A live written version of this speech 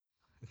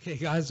Hey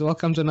guys,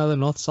 welcome to another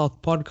North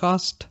South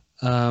podcast.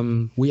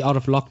 We out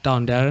of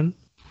lockdown, Darren.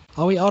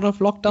 Are we out of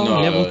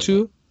lockdown? Level No,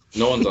 2?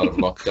 no one's out of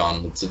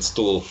lockdown. It's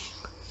still.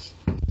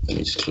 Let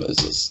me just close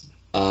this.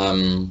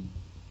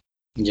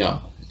 Yeah,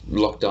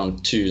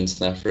 lockdown 2 in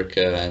South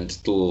Africa, and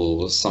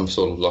still some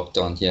sort of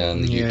lockdown here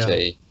in the Yeah.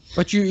 UK.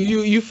 But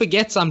you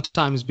forget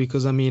sometimes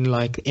because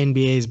like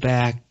NBA's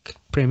back,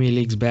 Premier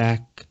League's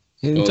back.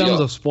 In Oh, terms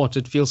yeah. of sport,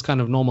 it feels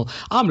kind of normal.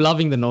 I'm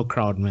loving the no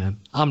crowd, man.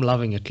 I'm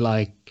loving it.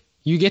 Like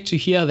you get to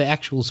hear the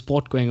actual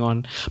sport going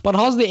on. But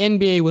how's the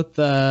NBA with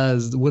the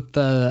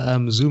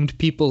zoomed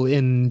people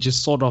in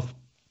just sort of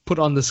put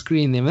on the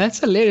screen there? That's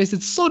hilarious.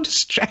 It's so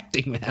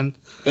distracting, man.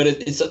 But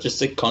it's such a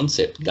sick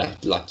concept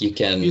that like you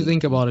can. You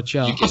think about it,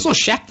 yeah. You I can- saw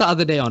Shaq the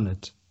other day on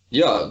it.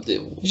 Yeah,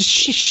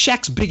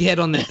 Shaq's big head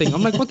on that thing.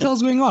 I'm like, what the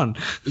hell's going on?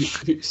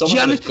 someone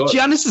had a goat.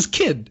 Giannis's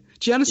kid.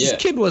 Giannis's Yeah.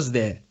 kid was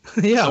there.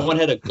 Yeah. Someone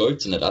had a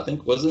goat in it. I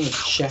think wasn't it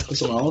Shaq or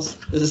someone else?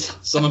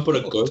 Someone put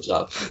a goat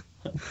up.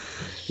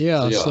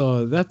 Yeah, Yeah.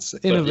 so that's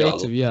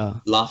innovative, yeah.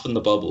 Laugh in the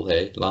bubble,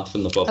 hey, laugh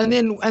in the bubble.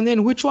 And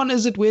then which one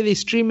is it where they're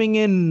streaming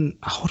in?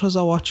 What was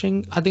I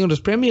watching? I think it was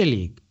Premier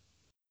League.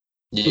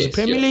 Was Yes, it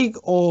Premier yeah. League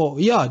or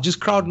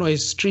just crowd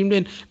noise streamed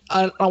in?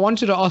 I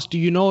wanted to ask, do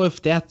you know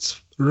if that's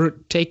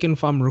taken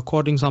from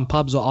recording some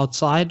pubs or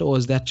outside, or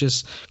is that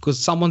just because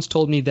someone's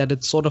told me that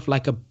it's sort of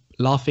like a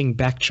laughing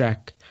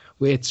backtrack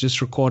where it's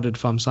just recorded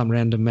from some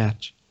random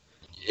match?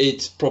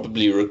 It's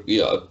probably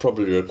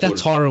recorded.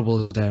 That's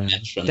horrible, Darren.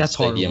 Match from That's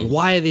the stadium. horrible.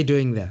 Why are they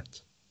doing that?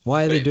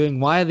 Why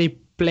are they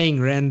playing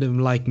random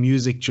like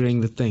music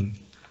during the thing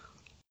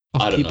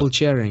I of don't people know.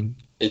 cheering?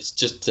 It's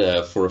just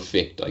for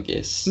effect, I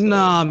guess.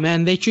 Nah,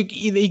 man, they should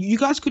you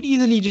guys could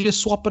easily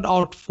just swap it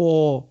out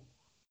for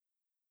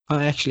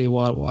actually,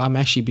 well, I'm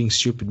actually being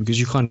stupid because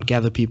you can't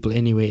gather people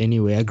anyway.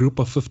 A group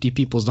of 50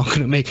 people is not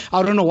going to make.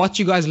 I don't know what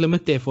you guys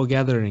limit there for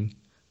gathering.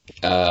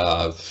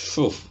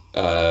 Phew,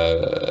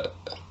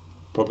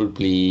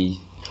 probably.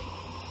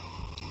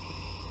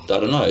 I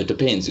don't know. It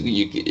depends.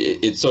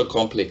 It's so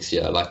complex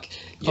here. Like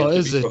you have to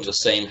is be it? from the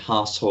same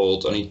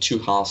household. Only 2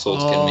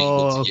 households can Oh,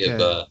 mingle okay.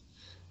 together.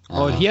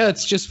 Oh, here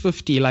it's just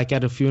 50, like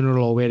at a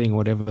funeral or wedding or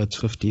whatever, it's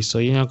 50. So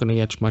you're not going to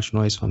get much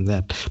noise from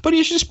that. But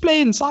you should just play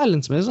in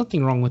silence, man. There's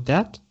nothing wrong with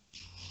that.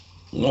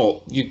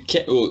 No, you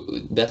can. Well,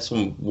 that's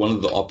one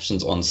of the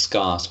options on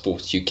Sky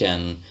Sports. You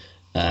can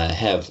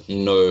have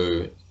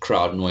no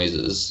crowd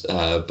noises,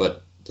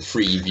 but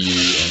free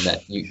view, and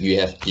that you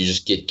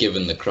just get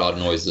given the crowd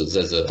noises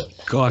as a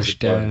Gosh,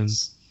 Darren.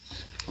 bonus.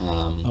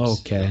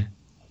 Okay.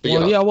 But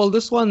Well, yeah, yeah. Well,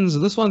 this one's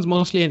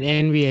mostly an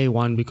NBA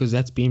one because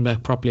that's been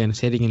back properly and it's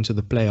heading into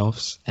the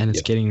playoffs and it's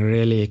Yeah. getting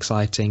really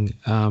exciting.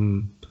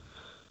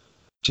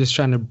 Just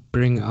trying to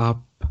bring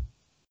up.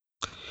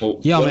 well,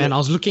 Yeah, what- man. I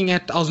was looking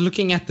at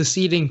the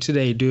seeding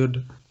today,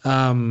 dude.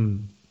 Yeah.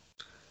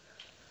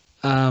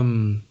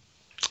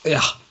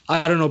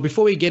 I don't know.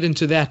 Before we get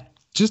into that,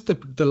 just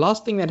the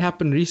last thing that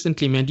happened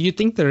recently, man. Do you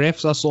think the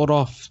refs are sort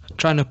of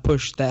trying to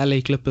push the LA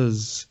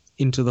Clippers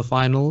into the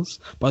finals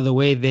by the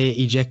way they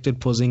ejected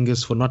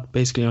Porzingis for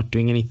basically not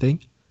doing anything?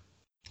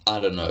 I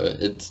don't know.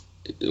 It's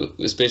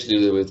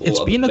especially with all It's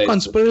other been a players.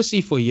 conspiracy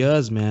for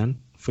years, man.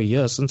 For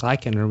years, since I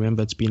can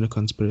remember, it's been a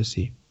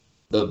conspiracy.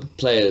 The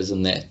players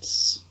in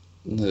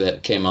that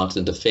came out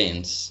in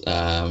defense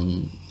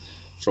from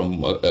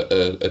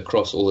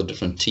across all the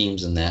different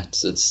teams in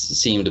that. It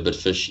seemed a bit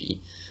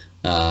fishy.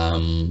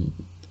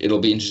 It'll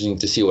be interesting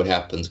to see what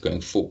happens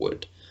going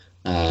forward.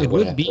 It What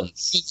would be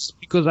happens?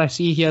 because I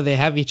see here they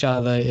have each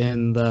other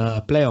in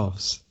the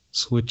playoffs,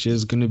 which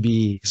is going to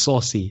be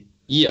saucy.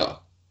 Yeah,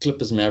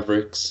 Clippers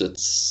Mavericks.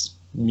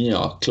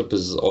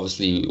 Clippers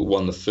obviously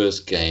won the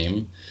first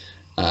game.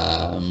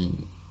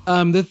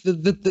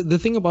 The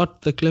thing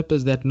about the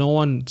Clippers that no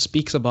one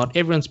speaks about,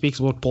 everyone speaks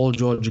about Paul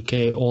George,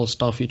 okay,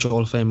 All-Star, future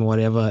Hall of Fame or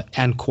whatever,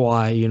 and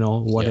Kawhi,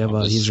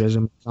 whatever Yeah, his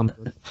resume comes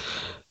with.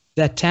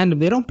 That tandem,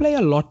 they don't play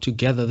a lot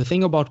together. The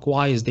thing about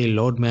Kawhi is they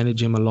load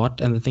manage him a lot,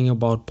 and the thing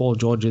about Paul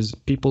George is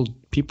people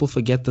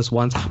forget this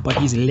once, but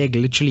his leg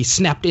literally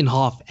snapped in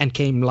half and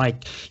came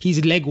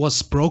his leg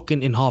was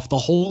broken in half. The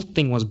whole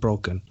thing was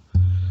broken.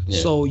 Yeah.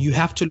 So you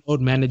have to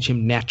load manage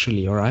him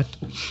naturally, all right?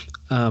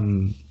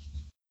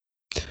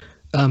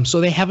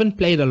 So they haven't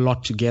played a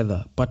lot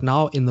together, but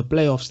now in the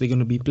playoffs, they're going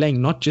to be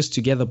playing not just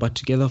together, but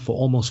together for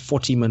almost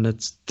 40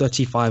 minutes,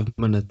 35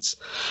 minutes.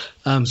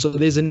 So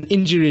there's an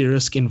injury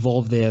risk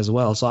involved there as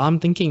well. So I'm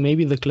thinking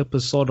maybe the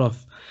Clippers sort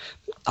of,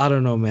 I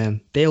don't know,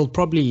 man. They'll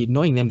probably,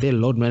 knowing them, they'll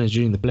load manage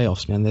during the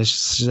playoffs, man.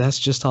 That's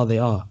just how they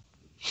are.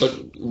 But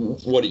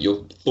what are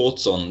your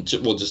thoughts on,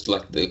 just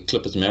like the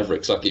Clippers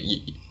Mavericks? Like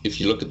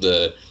if you look at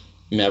the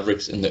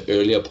Mavericks in the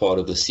earlier part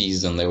of the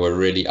season, they were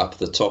really up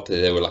the top.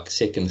 They were like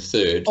second,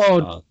 third.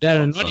 Oh,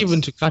 Darren, not conference.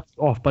 even to cut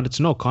you off, but it's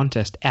no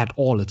contest at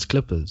all. It's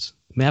Clippers.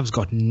 Mavs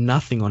got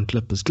nothing on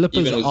Clippers.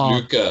 Clippers Even with are...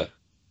 Luka.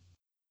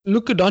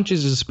 Luka Doncic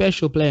is a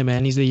special player,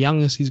 man. He's the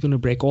youngest. He's going to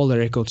break all the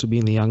records to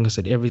being the youngest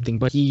at everything.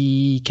 But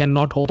he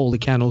cannot hold the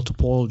candle to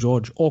Paul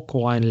George or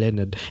Kawhi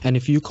Leonard. And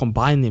if you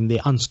combine them, they're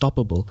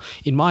unstoppable.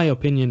 In my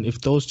opinion, if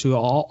those two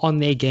are on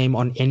their game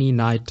on any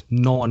night,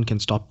 no one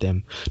can stop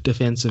them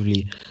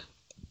defensively,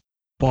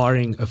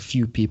 barring a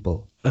few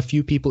people. A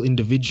few people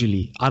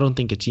individually. I don't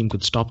think a team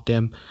could stop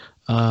them.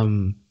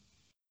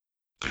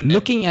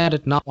 Looking at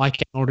it now, I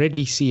can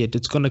already see it.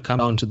 It's going to come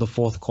down to the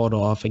fourth quarter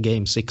of a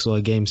game 6 or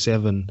a game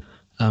 7.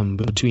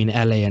 Between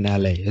LA and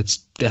LA,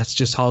 that's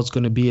just how it's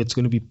going to be. It's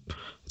going to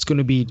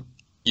be.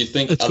 You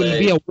think it's LA... going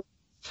to be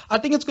I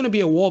think it's going to be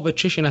a war of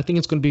attrition. I think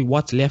it's going to be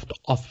what's left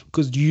of,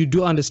 because you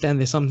do understand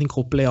there's something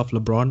called playoff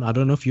LeBron. I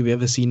don't know if you've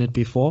ever seen it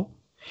before.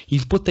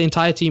 He's put the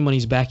entire team on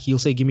his back. He'll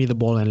say, "Give me the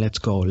ball and let's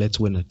go, let's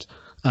win it."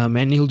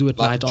 And he'll do it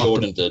like night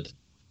Jordan after. did.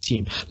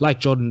 Team like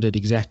Jordan did,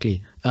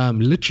 exactly.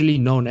 Literally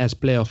known as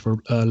playoff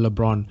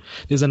LeBron.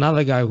 There's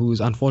another guy who's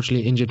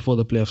unfortunately injured for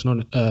the playoffs,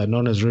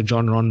 known as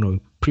Rajon Rondo,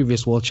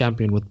 previous world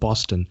champion with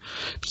Boston.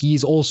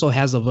 He's also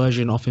has a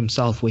version of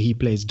himself where he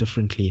plays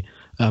differently,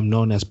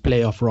 known as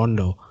playoff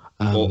Rondo.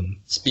 Well,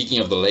 speaking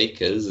of the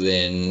Lakers,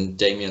 then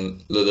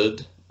Damian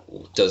Lillard,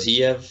 does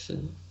he have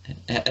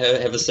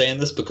a say in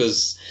this?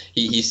 Because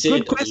he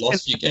said the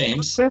last few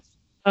games.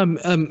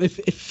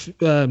 If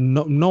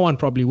no one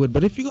probably would,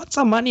 but if you got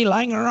some money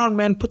lying around,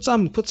 man, put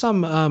some quid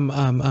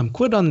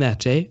on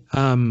that,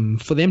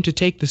 for them to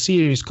take the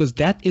series, because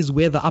that is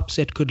where the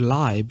upset could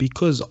lie,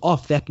 because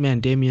of that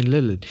man Damian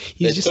Lillard.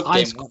 He's just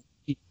ice cold.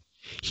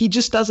 He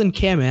just doesn't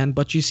care, man.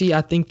 But you see,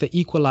 I think the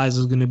equalizer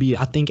is going to be,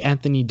 I think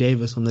Anthony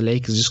Davis on the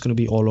Lakers is just going to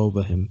be all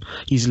over him.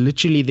 He's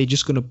literally, they're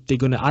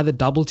going to either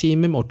double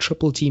team him or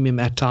triple team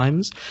him at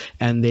times,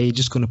 and they're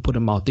just going to put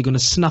him out. They're going to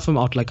snuff him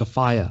out like a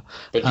fire.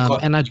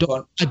 And I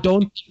don't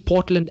think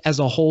Portland as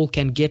a whole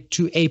can get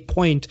to a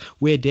point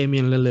where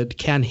Damian Lillard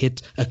can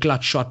hit a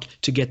clutch shot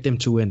to get them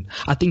to win.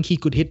 I think he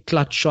could hit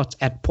clutch shots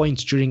at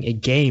points during a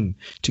game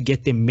to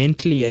get them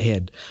mentally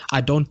ahead. I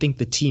don't think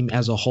the team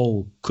as a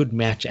whole could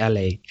match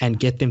LA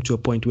and get them to a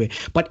point where,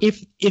 but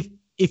if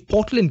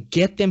Portland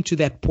get them to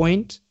that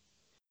point,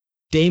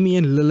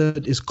 Damian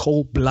Lillard is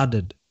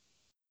cold-blooded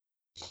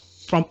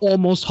from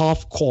almost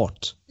half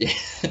court.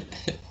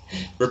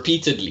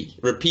 repeatedly.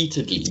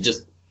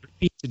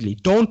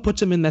 Don't put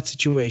him in that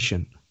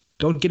situation.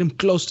 Don't get him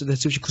close to that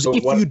situation, because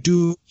if you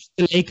do,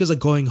 the Lakers are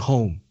going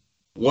home.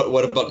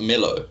 What about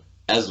Melo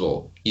as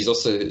well? He's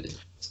also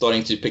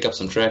starting to pick up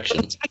some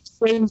traction. It's like a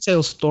fairy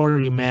tale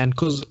story, man,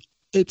 because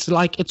it's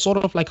sort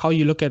of like how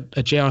you look at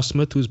J.R.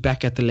 Smith, who's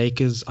back at the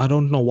Lakers. I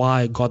don't know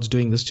why God's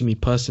doing this to me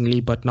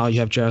personally, but now you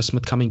have J.R.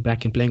 Smith coming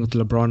back and playing with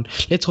LeBron.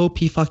 Let's hope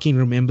he fucking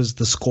remembers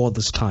the score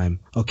this time,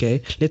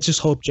 okay? Let's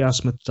just hope J.R.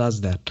 Smith does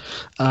that.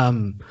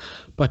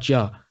 But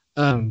yeah,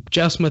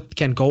 J.R. Smith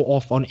can go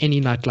off on any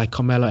night like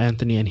Carmelo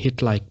Anthony and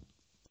hit like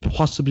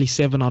possibly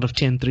 7 out of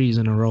 10 threes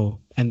in a row,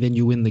 and then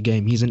you win the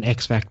game. He's an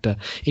X factor.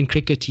 In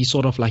cricket, he's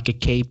sort of like a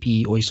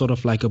KP, or he's sort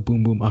of like a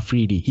Boom Boom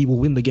Afridi. He will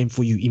win the game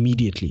for you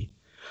immediately.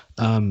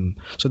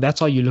 So that's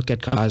how you look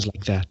at guys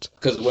like that.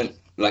 Because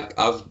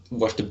I've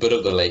watched a bit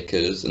of the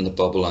Lakers in the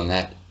bubble on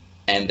that,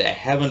 and they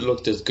haven't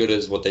looked as good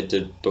as what they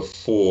did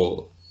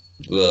before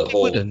the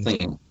whole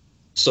thing.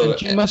 So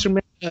and you must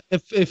remember,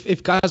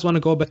 if guys want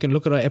to go back and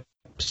look at our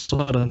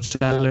episode on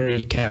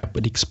salary cap,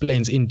 it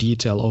explains in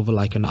detail over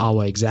like an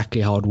hour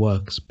exactly how it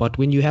works. But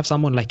when you have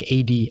someone like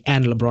AD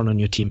and LeBron on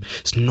your team,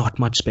 there's not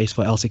much space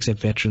for else except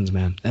veterans,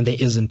 man. And there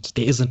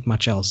isn't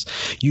much else.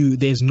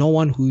 There's no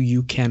one who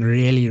you can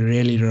really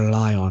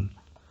rely on.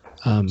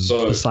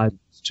 Besides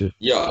two.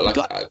 Yeah,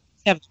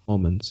 have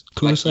moments.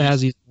 Caruso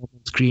has his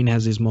moments. Green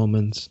has his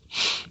moments.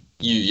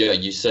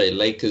 You say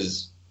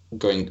Lakers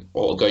going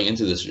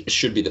into this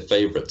should be the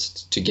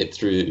favorites to get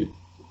through.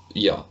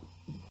 Yeah.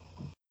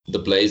 The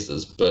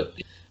Blazers, but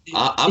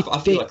I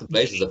feel like the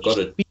Blazers have got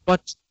it.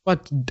 But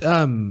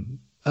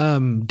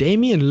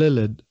Damian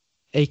Lillard,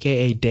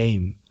 aka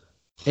Dame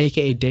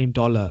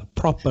Dollar,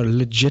 proper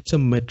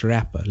legitimate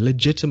rapper,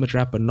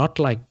 not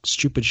like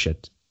stupid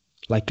shit,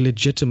 like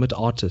legitimate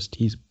artist.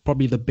 He's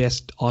probably the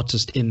best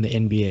artist in the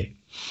NBA,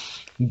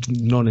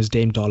 known as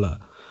Dame Dollar.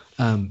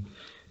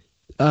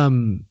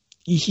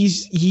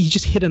 He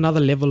just hit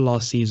another level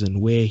last season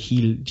where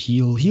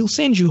he'll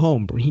send you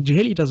home, bro. He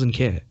really doesn't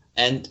care.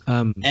 And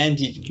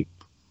he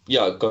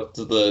got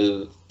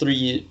the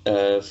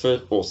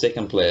first or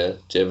second player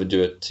to ever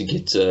do it, to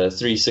get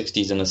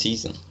 360s in a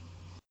season.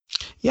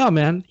 Yeah,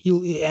 man.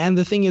 And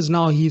the thing is,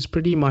 now he's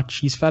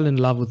fell in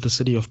love with the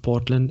city of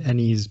Portland, and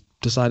he's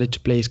decided to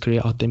play his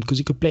career out there because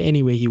he could play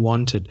anywhere he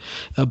wanted.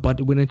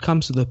 But when it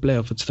comes to the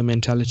playoff, it's the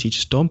mentality.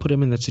 Just don't put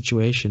him in that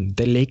situation.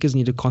 The Lakers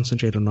need to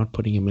concentrate on not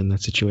putting him in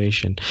that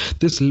situation.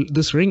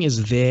 This ring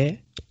is there,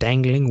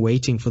 dangling,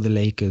 waiting for the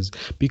Lakers,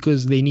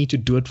 because they need to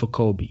do it for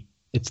Kobe.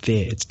 It's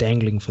there. It's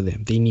dangling for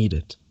them. They need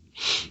it.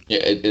 Yeah,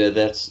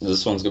 this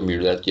one's gonna be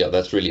that. Yeah,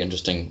 that's really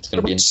interesting. It's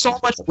gonna be so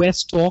much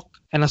West talk,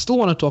 and I still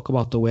want to talk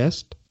about the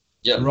West.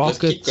 Yeah,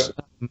 Rockets,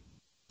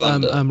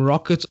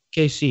 Rockets,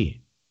 KC.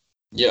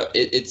 Yeah,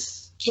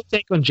 it's What's your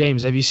take on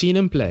James? Have you seen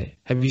him play?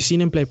 Have you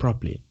seen him play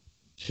properly?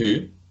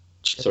 Who?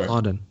 Sorry.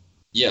 Harden.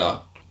 Yeah.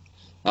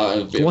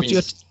 What's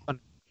your take on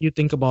you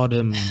think about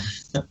him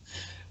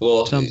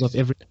well, in terms of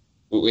everything?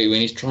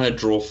 when he's trying to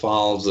draw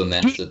fouls and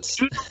that,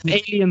 it's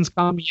aliens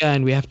come here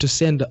and we have to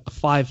send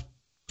five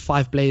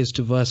players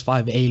to verse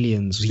 5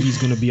 aliens. He's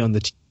going to be on the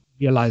team.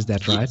 Realize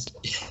that, right?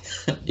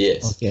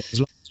 Yes. Okay. As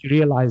long as you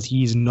realize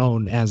he's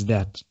known as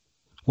that,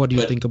 what do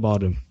you think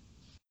about him?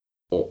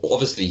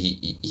 Obviously,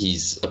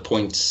 he's a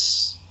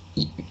points.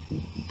 Isn't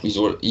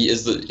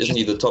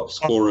he the top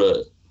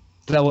scorer?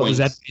 Is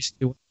that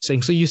basically what you're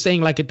saying? So you're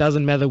saying like it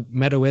doesn't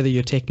matter whether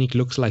your technique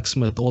looks like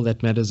Smith. All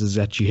that matters is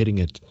that you're hitting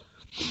it.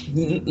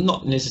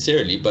 Not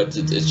necessarily, but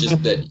it's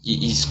just that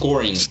he's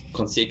scoring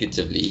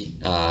consecutively,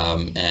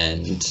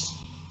 and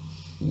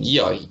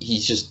yeah,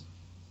 he's just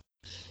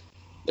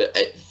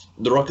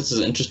the Rockets is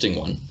an interesting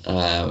one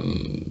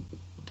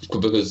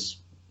because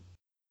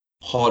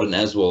Harden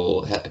as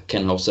well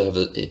can also have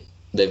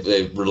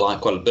they rely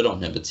quite a bit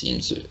on him. It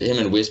seems him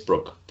and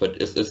Westbrook,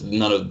 but if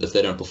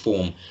they don't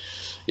perform,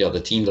 yeah, the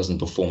team doesn't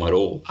perform at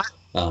all.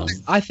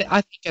 I think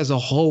as a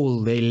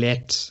whole they're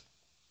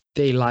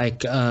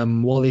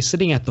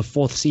sitting at the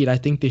 4th seed. I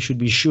think they should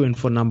be shooing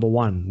for number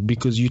 1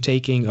 because you're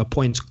taking a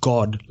points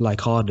god like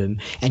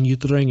Harden and you're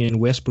throwing in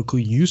Westbrook, who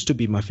used to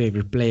be my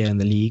favorite player in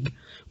the league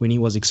when he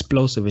was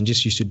explosive and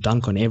just used to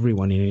dunk on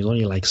everyone, and he's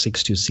only like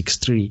 6'2",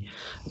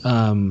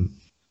 6'3".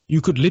 You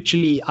could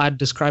literally, I'd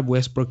describe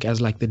Westbrook as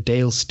like the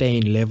Dale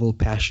Steyn level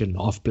passion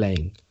of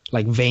playing.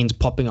 Like veins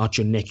popping out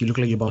your neck. You look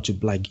like you're about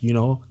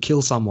to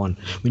kill someone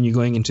when you're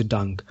going into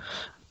dunk.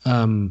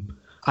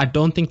 I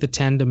don't think the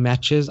tandem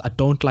matches. I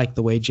don't like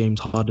the way James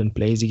Harden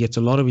plays. He gets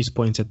a lot of his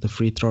points at the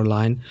free throw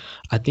line.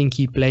 I think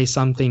he plays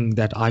something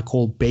that I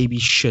call baby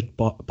shit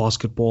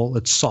basketball.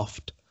 It's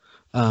soft.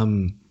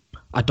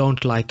 I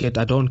don't like it.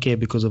 I don't care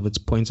because of its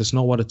points. It's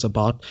not what it's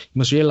about. You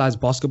must realize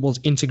basketball is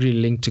integrally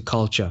linked to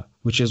culture,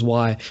 which is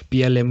why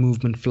BLM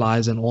movement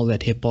flies and all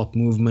that hip hop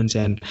movement,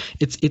 and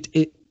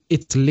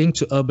it's linked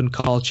to urban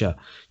culture.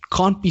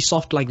 Can't be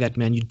soft like that,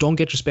 man. You don't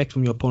get respect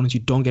from your opponents. You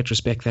don't get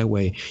respect that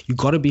way. You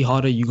got to be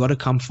harder. You got to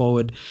come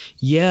forward.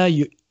 Yeah,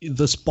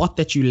 the spot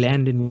that you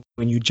land in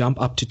when you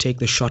jump up to take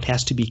the shot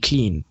has to be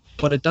clean,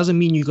 but it doesn't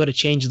mean you got to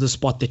change the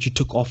spot that you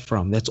took off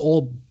from. That's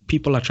all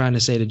people are trying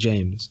to say to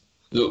James.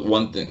 The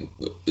one thing,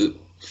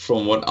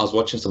 from what I was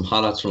watching some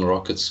highlights from the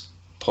Rockets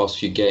past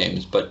few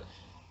games, but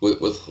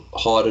with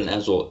Harden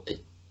as well,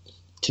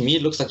 to me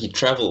it looks like he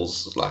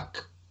travels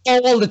like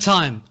all the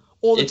time.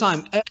 All the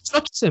time. It's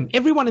not just him.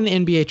 Everyone in the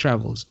NBA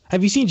travels.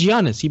 Have you seen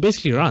Giannis? He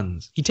basically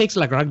runs. He takes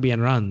like rugby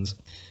and runs.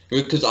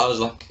 Because I was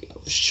like,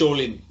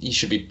 surely he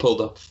should be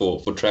pulled up for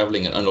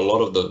traveling, and a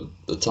lot of the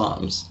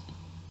times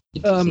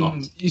it's not.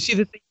 You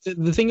see,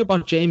 the thing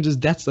about James is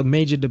that's a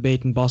major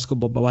debate in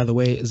basketball, by the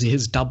way, is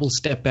his double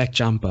step back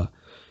jumper.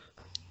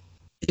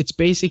 It's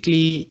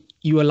basically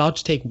you're allowed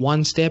to take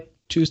 1 step,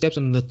 2 steps,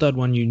 and the third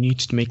one you need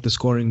to make the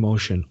scoring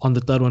motion on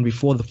the third one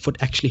before the foot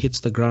actually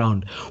hits the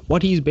ground.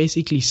 What he's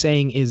basically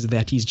saying is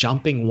that he's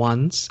jumping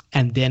once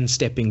and then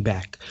stepping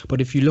back.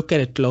 But if you look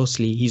at it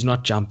closely, he's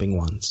not jumping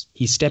once.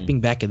 He's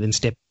stepping back and then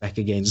stepping back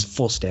again. It's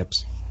 4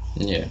 steps.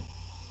 Yeah.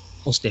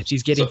 4 steps.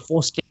 He's getting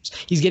 4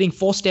 steps. He's getting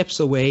 4 steps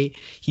away.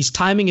 He's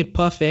timing it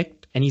perfect.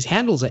 And his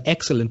handles are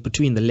excellent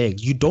between the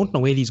legs. You don't know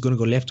whether he's going to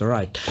go left or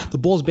right. The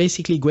ball's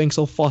basically going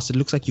so fast it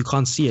looks like you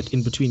can't see it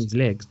in between his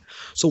legs.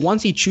 So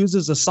once he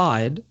chooses a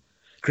side,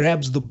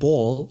 grabs the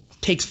ball,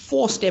 takes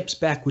 4 steps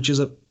back, which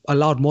is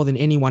allowed more than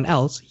anyone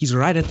else, he's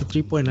right at the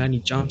 3-point line, he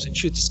jumps and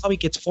shoots. That's how he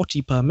gets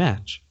 40 per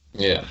match.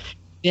 Yeah.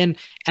 And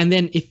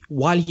then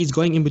while he's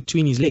going in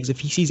between his legs, if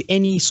he sees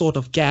any sort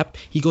of gap,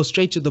 he goes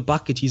straight to the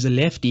bucket. He's a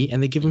lefty,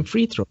 and they give him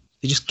free throw.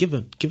 They just give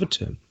it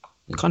to him.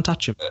 You can't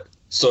touch him.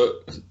 So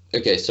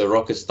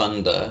Rockets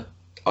Thunder,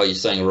 are you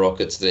saying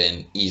Rockets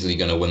then easily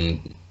going to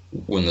win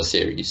the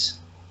series?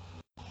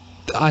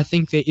 I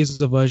think there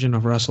is a version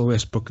of Russell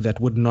Westbrook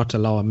that would not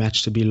allow a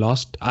match to be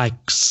lost. I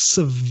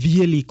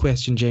severely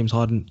question James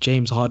Harden's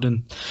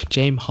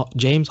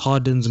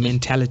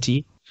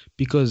mentality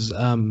because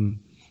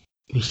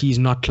he's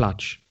not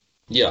clutch.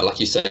 Yeah, like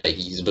you say,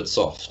 he's a bit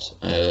soft.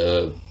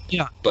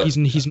 But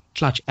he's not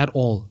clutch at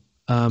all.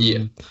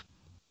 Yeah.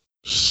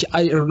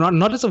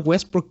 Not as if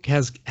Westbrook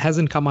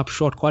hasn't come up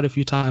short quite a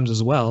few times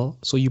as well.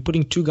 So you're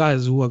putting 2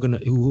 guys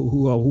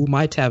who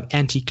might have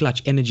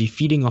anti-clutch energy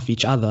feeding off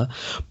each other,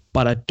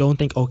 but I don't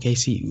think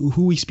OKC.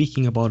 Who are we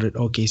speaking about at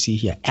OKC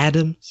here?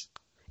 Adams.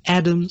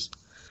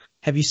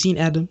 Have you seen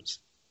Adams?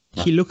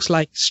 No. He looks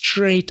like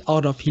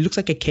he looks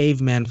like a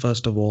caveman.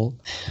 First of all,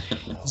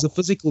 he's a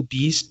physical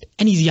beast,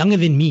 and he's younger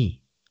than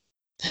me.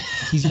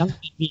 He's younger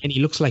than me, and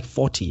he looks like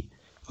 40.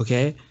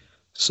 Okay.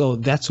 So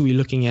that's what we're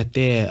looking at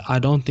there. I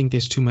don't think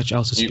there's too much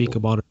else to speak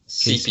about it.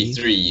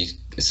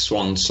 CP3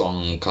 swan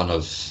song kind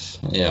of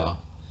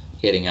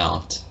heading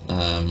out.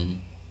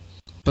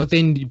 But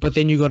then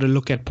you got to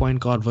look at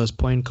point guard versus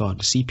point guard.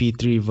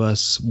 CP3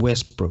 versus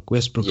Westbrook.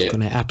 Westbrook's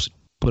going to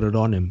absolutely put it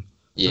on him.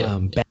 Yeah.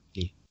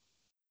 Badly.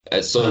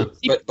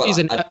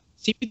 CP3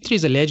 CP3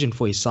 is a legend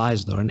for his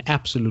size, though, an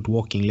absolute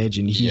walking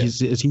legend.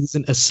 He's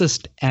an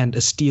assist and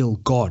a steal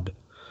god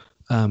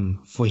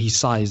for his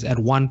size. At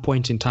one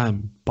point in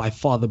time, by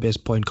far the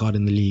best point guard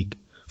in the league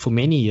for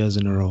many years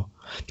in a row.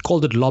 He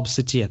called it Lob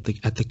City at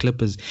the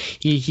Clippers.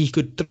 He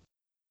could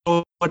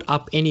throw it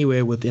up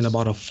anywhere within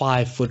about a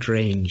 5-foot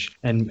range,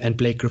 and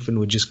Blake Griffin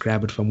would just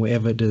grab it from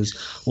wherever it is,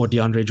 or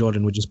DeAndre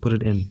Jordan would just put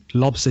it in.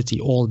 Lob City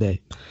all day.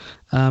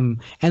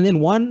 And then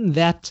one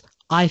that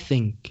I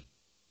think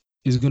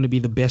is going to be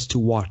the best to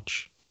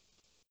watch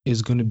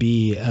is going to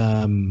be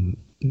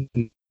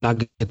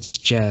Nuggets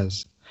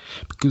Jazz.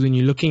 Because when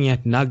you're looking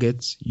at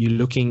Nuggets, you're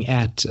looking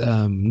at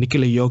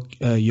Nikola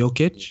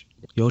Jokic,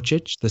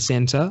 the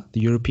center, the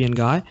European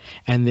guy.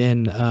 And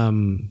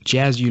then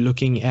Jazz, you're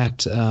looking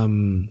at,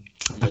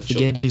 I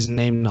forget his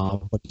name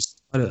now, but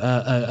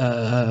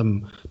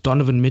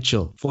Donovan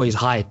Mitchell. For his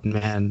height,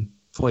 man.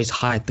 For his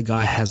height, the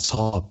guy has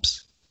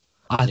hops.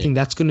 I think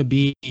that's going to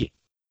be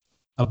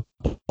a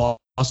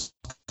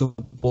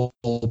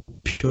basketball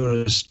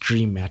purist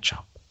dream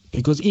matchup.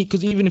 Because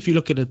even if you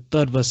look at a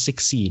 3rd versus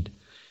 6th seed,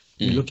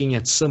 you're looking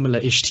at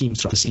similar-ish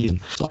teams throughout the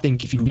season. So I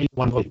think if you really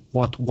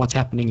want what's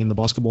happening in the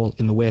basketball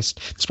in the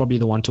West, it's probably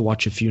the one to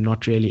watch. If you're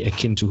not really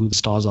akin to who the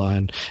stars are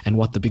and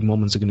what the big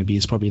moments are going to be,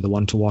 it's probably the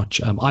one to watch.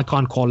 I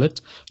can't call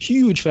it.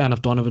 Huge fan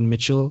of Donovan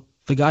Mitchell.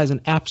 The guy's an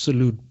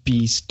absolute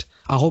beast.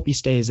 I hope he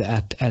stays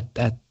at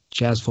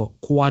Jazz for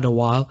quite a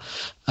while.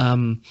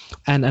 And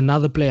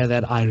another player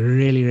that I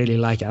really, really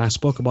like, and I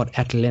spoke about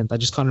at length, I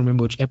just can't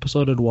remember which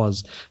episode it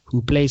was,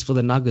 who plays for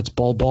the Nuggets,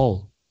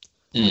 Bol.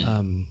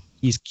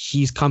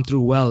 He's come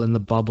through well in the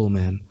bubble,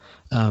 man.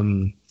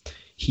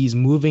 He's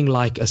moving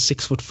like a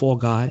 6'4"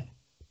 guy,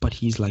 but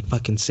he's like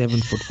fucking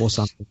 7'4"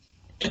 something.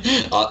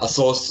 I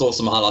saw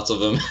some highlights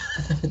of him.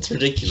 It's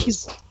ridiculous.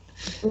 He's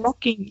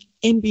blocking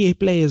NBA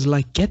players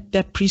like, get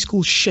that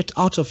preschool shit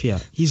out of here.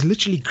 He's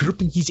literally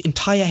gripping his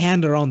entire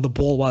hand around the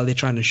ball while they're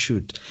trying to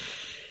shoot.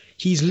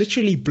 He's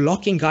literally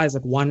blocking guys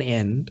at one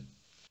end,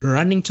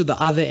 running to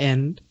the other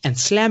end, and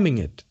slamming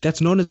it. That's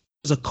known as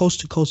a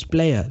coast-to-coast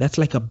player. That's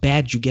like a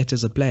badge you get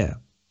as a player.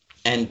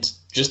 And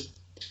just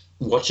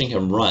watching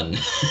him run,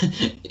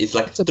 it's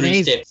like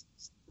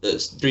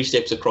it's three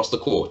steps across the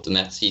court, and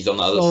he's on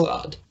the other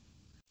side.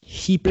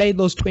 He played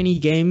those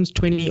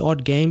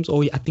 20-odd games,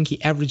 or I think he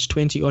averaged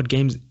 20-odd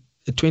games,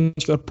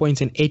 20-odd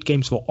points in 8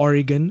 games for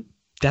Oregon.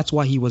 That's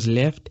why he was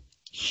left.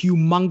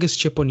 Humongous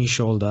chip on his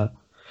shoulder.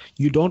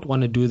 You don't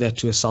want to do that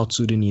to a South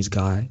Sudanese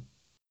guy.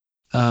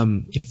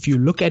 If you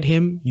look at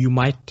him, you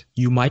might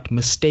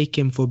mistake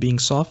him for being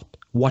soft.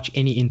 Watch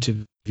any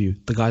interview.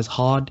 The guy's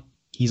hard.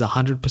 He's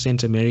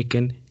 100%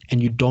 American,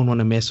 and you don't want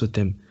to mess with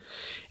him.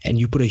 And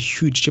you put a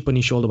huge chip on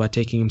his shoulder by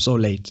taking him so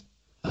late.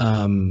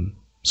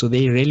 So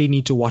they really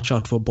need to watch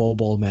out for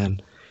Bol,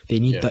 man. They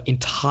need the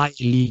entire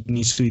league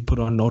needs to be put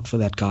on note for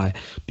that guy,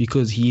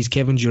 because he's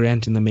Kevin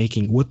Durant in the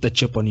making with the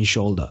chip on his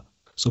shoulder.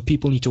 So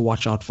people need to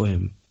watch out for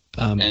him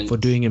for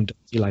doing him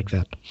dirty like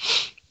that.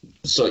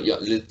 So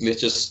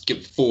let's just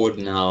skip forward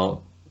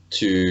now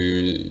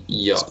to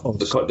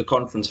the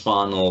conference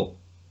final.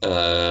 Who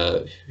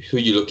are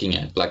you looking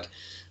at? Like,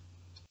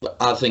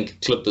 I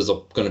think Clippers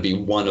are going to be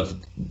one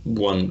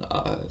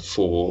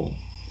for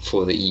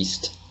the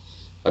East.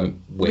 Let's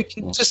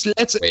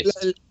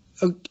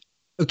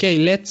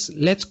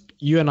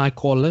you and I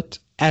call it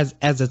as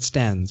it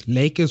stands.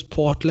 Lakers,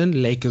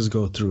 Portland, Lakers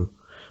go through.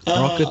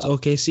 Rockets,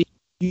 OKC.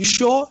 You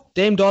sure?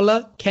 Dame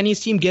Dollar, can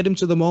his team get him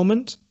to the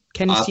moment?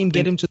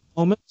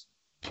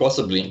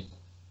 Possibly.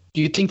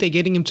 Do you think they're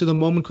getting him to the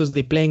moment because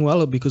they're playing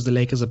well, or because the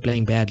Lakers are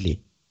playing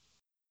badly?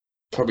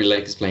 Probably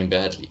Lakers playing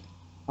badly.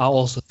 I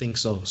also think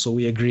so. So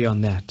we agree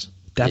on that.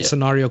 That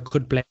scenario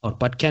could play out.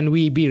 But can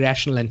we be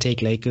rational and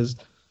take Lakers?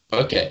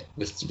 Okay,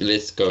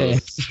 let's go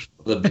with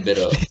the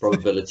better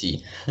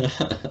probability.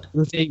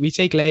 we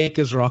take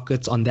Lakers,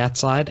 Rockets on that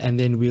side, and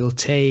then we'll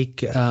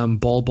take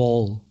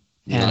Bol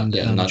and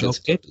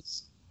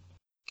Jokic.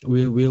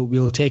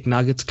 We'll take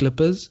Nuggets,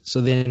 Clippers. So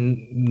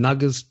then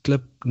Nuggets,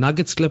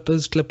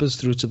 Clippers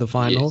through to the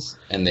final. Yes.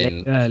 And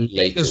then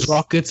Lakers,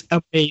 Rockets,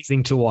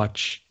 amazing to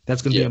watch.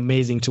 That's going to be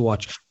amazing to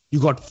watch.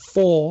 You got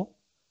 4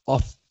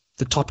 of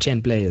the top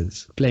 10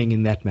 players playing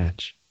in that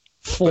match.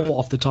 4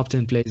 of the top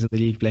 10 players in the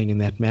league playing in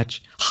that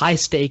match. High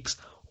stakes,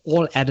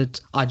 all at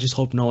it. I just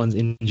hope no one's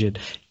injured.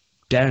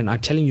 Darren,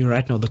 I'm telling you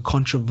right now, the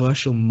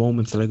controversial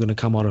moments that are going to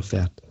come out of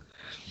that.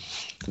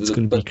 It's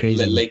going to be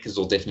crazy. The Lakers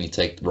will definitely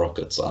take the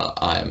Rockets,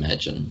 I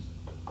imagine.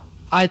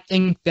 I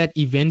think that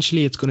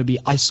eventually it's going to be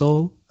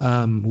ISO,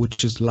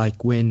 which is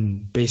like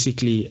when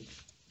basically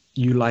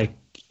you like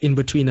in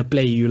between a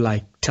play, you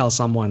like tell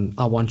someone,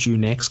 I want you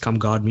next, come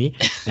guard me.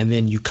 And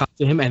then you come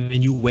to him and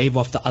then you wave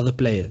off the other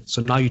player.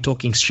 So now you're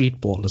talking street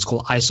ball. It's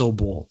called ISO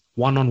ball.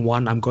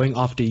 1-on-1, I'm going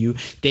after you.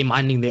 They're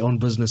minding their own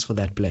business for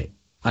that play,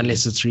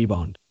 unless it's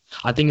rebound.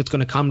 I think it's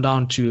going to come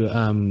down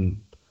to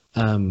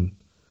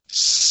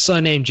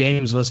surname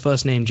James versus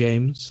first name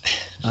James.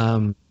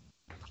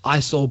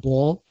 ISO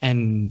ball,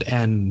 and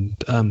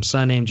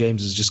Surname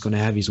James is just going to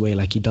have his way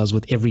like he does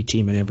with every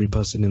team and every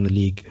person in the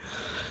league.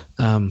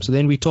 So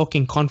then we're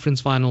talking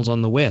conference finals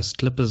on the West.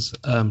 Clippers,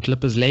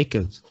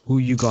 Lakers. Who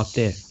you got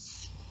there?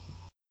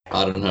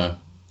 I don't know.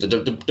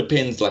 It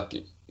depends. Like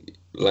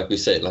we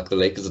say, like the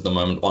Lakers at the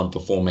moment aren't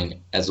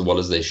performing as well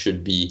as they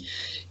should be.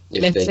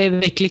 Let's say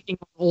they're clicking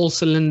on all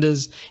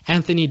cylinders.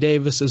 Anthony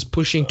Davis is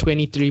pushing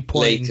 23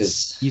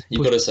 points. Lakers.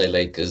 You've got to say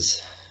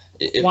Lakers.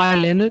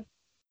 Kawhi Leonard.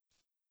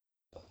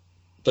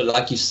 But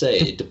like you say,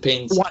 it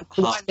depends.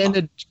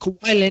 Kawhi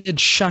Leonard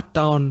shut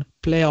down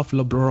playoff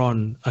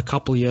LeBron a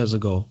couple years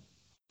ago.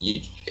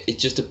 It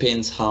just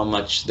depends how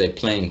much they're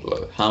playing,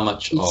 bro. How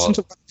much are...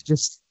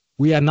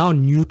 We are now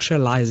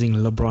neutralizing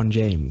LeBron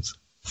James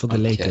for the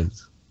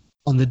Lakers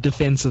on the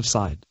defensive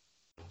side.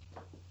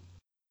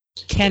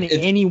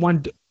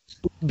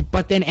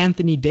 But then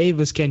Anthony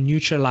Davis can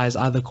neutralize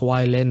either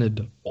Kawhi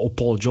Leonard or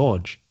Paul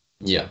George.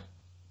 Yeah,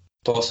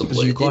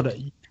 possibly. You got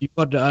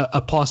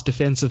a past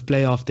defensive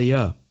player of the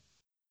year.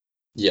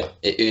 Yeah,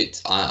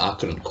 I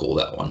couldn't call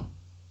that one.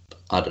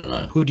 I don't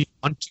know. Who do you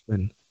want to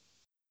win?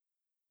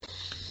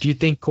 Do you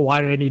think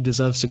Kawhi really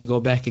deserves to go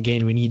back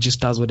again when he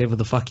just does whatever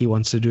the fuck he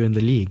wants to do in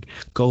the league?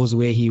 Goes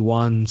where he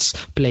wants,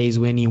 plays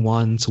when he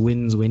wants,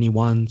 wins when he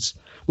wants.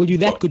 Well, you're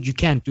that good, you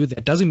can't do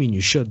that. Doesn't mean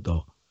you should,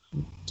 though.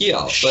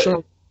 Yeah,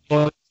 sure.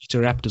 To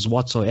Raptors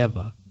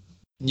whatsoever.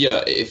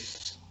 Yeah,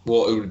 it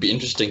would be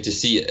interesting to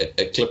see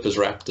a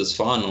Clippers-Raptors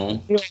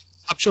final. Yeah,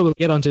 I'm sure we'll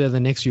get onto that in the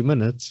next few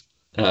minutes.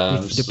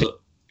 If the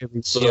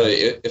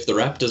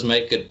Raptors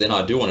make it, then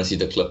I do want to see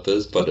the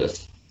Clippers,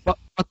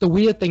 but the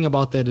weird thing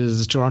about that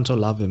is Toronto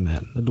love him,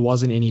 man. It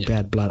wasn't any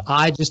bad blood.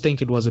 I just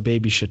think it was a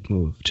baby shit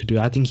move to do.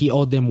 I think he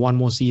owed them one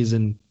more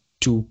season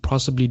to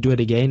possibly do it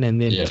again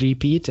and then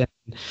repeat. And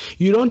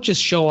you don't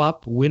just show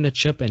up, win a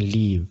chip, and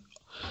leave.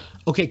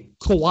 Okay,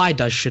 Kawhi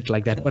does shit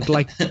like that, but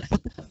like,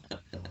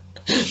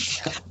 you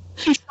show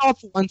up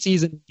for one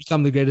season,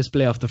 become the greatest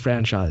player of the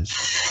franchise,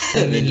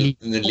 and then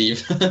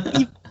leave.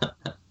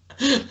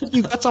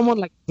 You got someone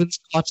like Vince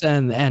Carter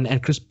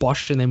and Chris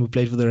Bosh and them who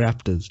played for the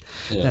Raptors.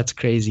 Yeah. That's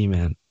crazy,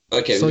 man.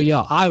 Okay. So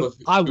yeah, who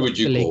would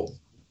you call?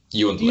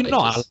 You and the Lakers. Know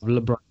I love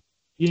LeBron.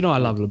 You know I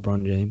love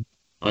LeBron James.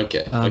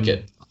 Okay.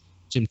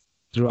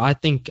 I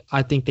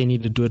think they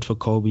need to do it for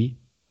Kobe.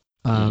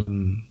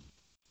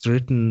 It's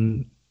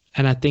written.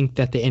 And I think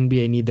that the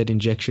NBA need that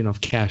injection of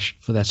cash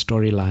for that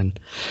storyline.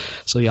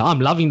 So yeah, I'm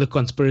loving the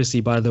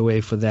conspiracy, by the way,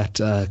 for that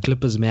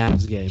Clippers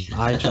Mavs game.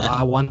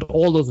 I want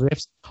all those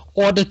refs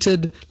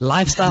audited,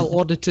 lifestyle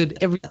audited,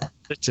 everything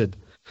audited.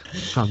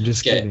 I'm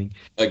just kidding.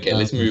 Okay,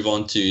 let's move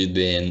on to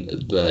then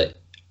the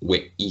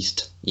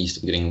East.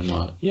 Getting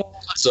yeah.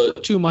 So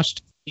too much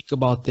to speak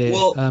about there.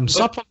 Well,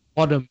 start from the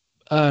bottom.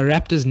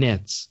 Raptors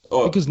Nets,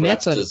 because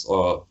Raptors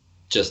are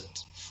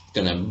just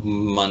gonna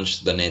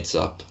munch the Nets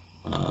up.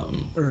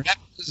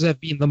 Raptors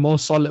have been the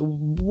most solid.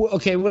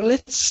 Okay, well,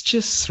 let's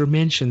just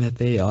mention that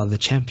they are the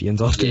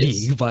champions of the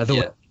league, by the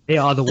way. They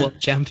are the world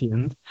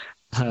champions,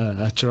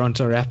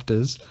 Toronto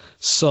Raptors.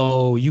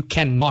 So you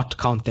cannot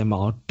count them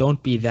out.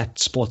 Don't be that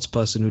sports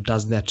person who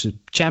does that.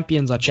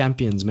 Champions are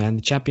champions, man.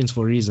 The champions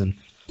for a reason.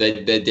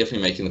 They're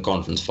definitely making the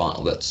conference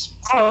final. That's.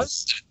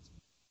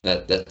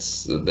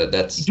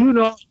 You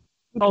know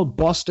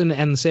Boston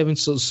and the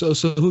 76ers.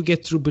 So who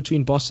gets through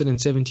between Boston and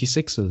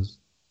 76ers?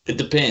 It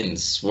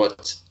depends.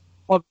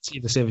 Obviously,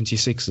 the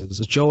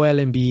 76ers. Joel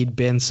Embiid,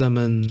 Ben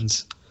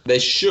Simmons. They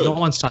should. No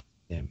one's touching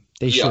them.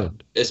 They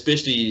should.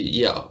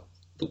 Especially,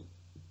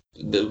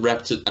 the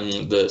Raptors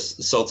and the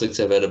Celtics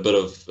have had a bit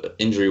of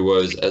injury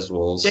woes as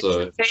well.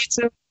 So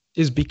Tatum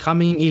is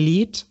becoming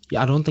elite.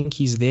 Yeah, I don't think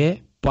he's there,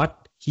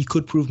 but he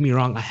could prove me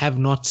wrong. I have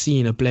not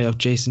seen a player of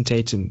Jason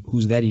Tatum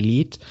who's that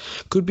elite.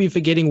 Could be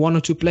forgetting one or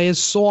two players.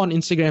 Saw on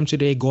Instagram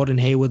today Gordon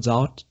Hayward's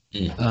out.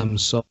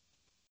 So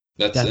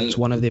that's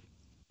one of their.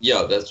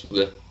 Yeah, that's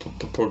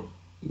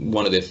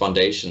one of their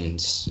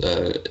foundations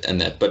and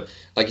that. But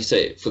like you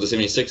say, for the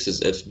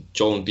 76ers, if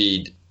Joel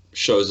Embiid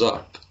shows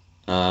up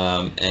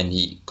and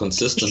he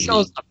consistently...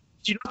 shows up.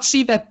 Did you not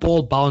see that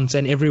ball bounce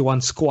and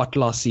everyone squat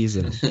last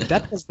season?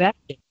 That was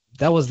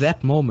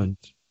that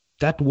moment.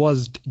 That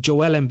was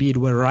Joel Embiid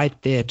were right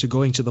there to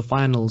going to the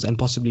finals and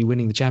possibly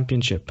winning the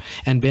championship.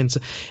 And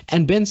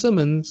Ben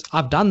Simmons,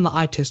 I've done the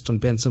eye test on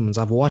Ben Simmons.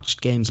 I've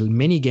watched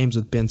many games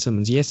with Ben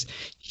Simmons. Yes,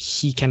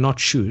 he cannot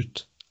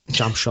shoot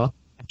jump shot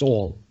at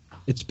all.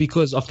 It's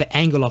because of the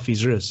angle of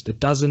his wrist. It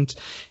doesn't.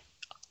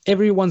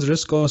 Everyone's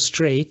wrist goes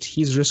straight.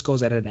 His wrist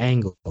goes at an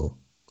angle.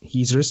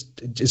 His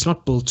wrist is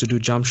not built to do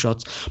jump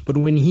shots. But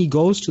when he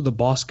goes to the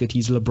basket,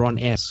 he's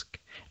LeBron-esque.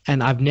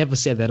 And I've never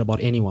said that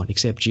about anyone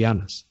except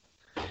Giannis.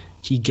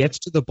 He gets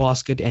to the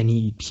basket and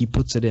he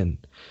puts it in.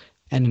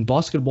 And in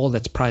basketball,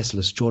 that's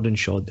priceless. Jordan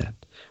showed that.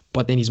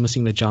 But then he's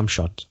missing the jump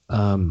shot.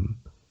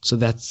 So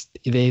that's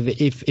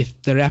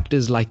if the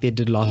Raptors, like they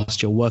did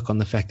last year, work on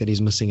the fact that he's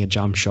missing a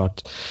jump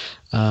shot,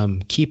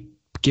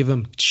 give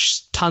him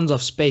tons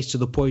of space to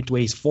the point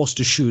where he's forced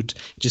to shoot,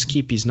 just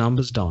keep his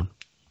numbers down.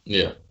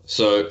 Yeah.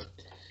 So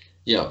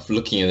yeah,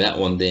 looking at that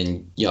one,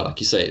 then yeah, like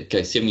you say,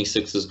 okay,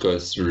 76ers go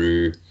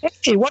through.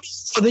 Hey,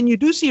 so then you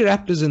do see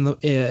Raptors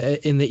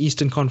in the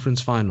Eastern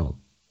Conference Final.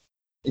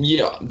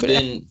 Yeah, Could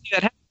then see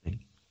that happening.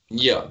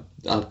 yeah,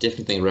 I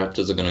definitely think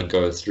Raptors are going to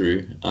go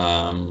through.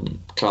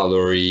 Kyle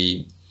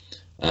Lowry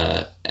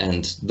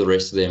and the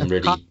rest of them Kyle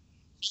really.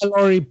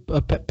 Lowry,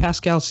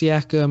 Pascal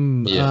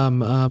Siakam,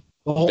 Yeah,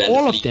 all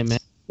of VanVleet. them, man.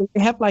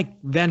 They have like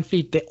Van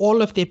Fleet.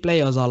 All of their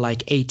players are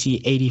like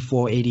 80,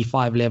 84,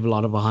 85 level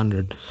out of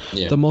 100.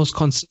 Yeah. The most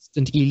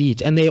consistent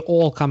elite. And they're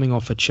all coming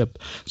off a chip.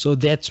 So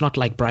that's not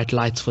like bright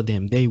lights for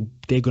them.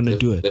 They're going to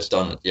do it. They've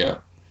done it, yeah.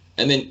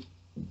 And then,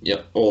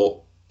 yeah,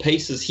 or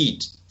Pacers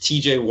Heat,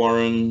 TJ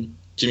Warren,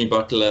 Jimmy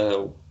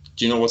Butler.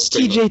 Do you know what's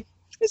going on? What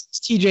is this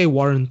TJ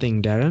Warren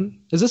thing, Darren?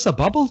 Is this a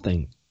bubble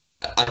thing?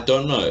 I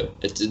don't know.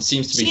 It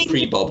seems to be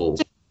pre-bubble.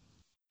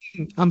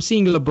 I'm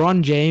seeing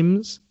LeBron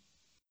James,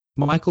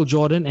 Michael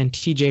Jordan, and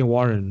TJ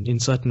Warren in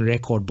certain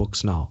record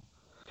books now.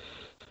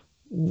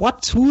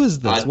 Who is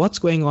this? What's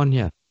going on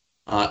here?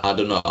 I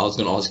don't know. I was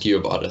going to ask you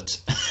about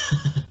it.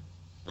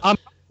 I'm not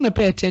going to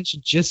pay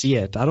attention just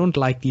yet. I don't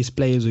like these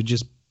players who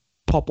just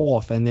pop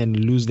off and then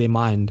lose their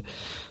mind.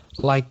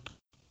 Like,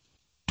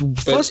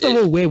 first of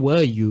all, where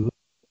were you?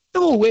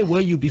 Where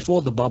were you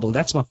before the bubble?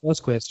 That's my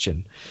first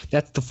question.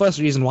 That's the first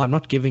reason why I'm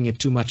not giving it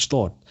too much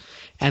thought.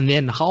 And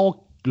then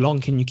how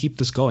long can you keep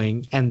this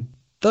going? And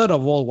third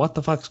of all, what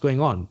the fuck's going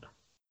on?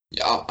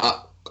 Yeah,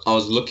 I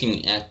was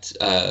looking at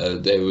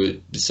they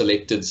were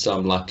selected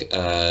some like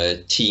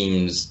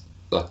teams,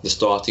 like the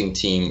starting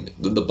team,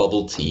 the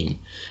bubble team,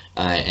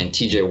 and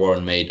TJ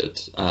Warren made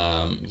it.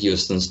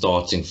 Houston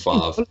starting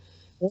 5.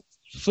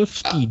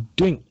 50,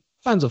 doing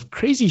kinds of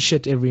crazy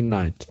shit every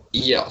night.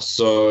 Yeah,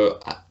 so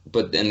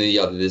but then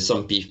there's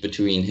some beef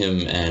between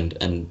him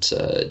and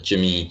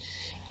Jimmy.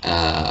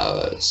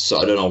 So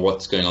I don't know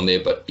what's going on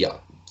there, but yeah,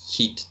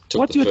 Heat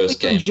took the first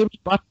game. Jimmy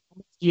Butler,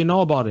 you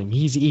know about him?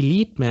 He's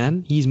elite,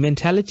 man. His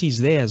mentality's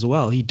there as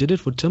well. He did it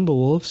for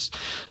Timberwolves.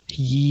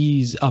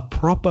 He's a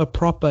proper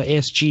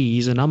SG.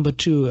 He's a number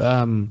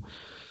 2.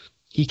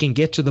 He can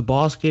get to the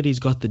basket. He's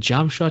got the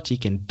jump shot. He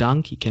can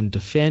dunk. He can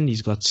defend.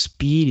 He's got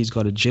speed. He's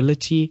got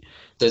agility.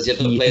 Does he have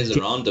the players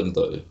around him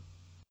though?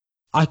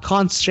 I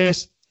can't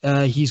stress.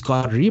 He's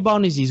got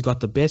rebounders. He's got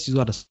the best. He's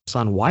got a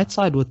Son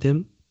Whiteside with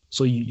him.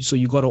 So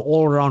you got an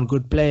all-around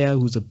good player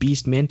who's a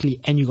beast mentally,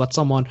 and you got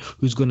someone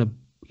who's gonna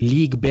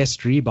league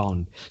best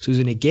rebound. So he's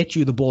gonna get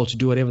you the ball to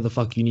do whatever the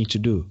fuck you need to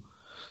do.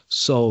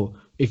 So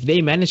if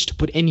they manage to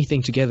put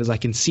anything together, I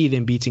can see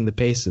them beating the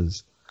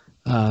Pacers.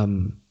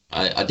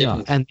 I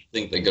definitely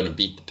think they're gonna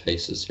beat the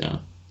Pacers. Yeah,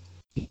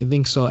 I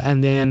think so.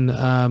 And then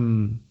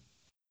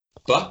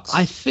Bucks.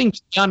 I think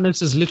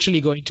Giannis is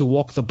literally going to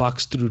walk the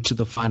Bucks through to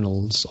the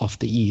finals of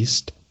the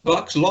East.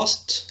 Bucks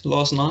lost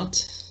last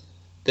night.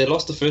 They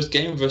lost the first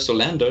game versus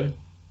Orlando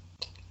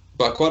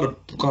by quite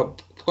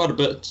a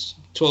bit,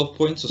 12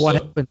 points or so. What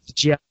happened? Did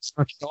Giannis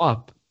not show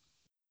up?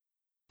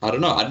 I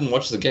don't know. I didn't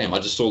watch the game. I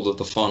just saw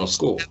the final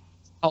score.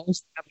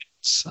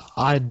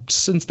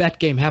 Since that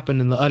game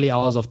happened in the early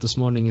hours of this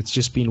morning, it's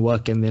just been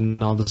work and then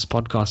now this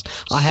podcast.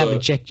 I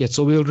haven't checked yet,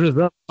 so we'll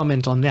reserve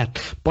comment on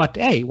that. But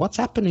hey, what's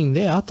happening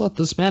there? I thought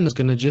this man is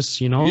gonna just,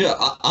 Yeah,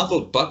 I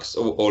thought Bucks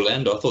or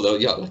Orlando. I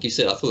thought like you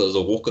said, I thought it was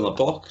a walk in the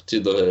park to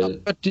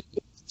the. But do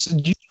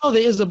you know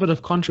there is a bit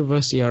of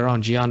controversy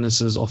around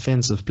Giannis's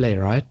offensive play,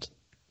 right?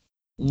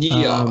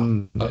 Yeah,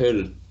 I heard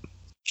it.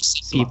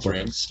 People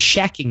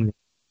shacking.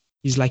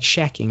 He's like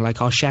shacking, like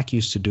how Shaq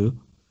used to do.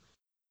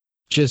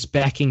 Just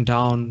backing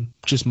down,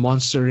 just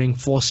monstering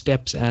 4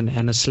 steps and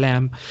a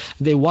slam.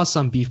 There was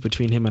some beef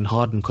between him and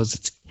Harden because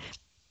it's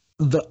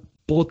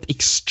both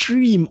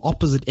extreme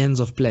opposite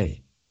ends of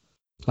play,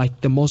 like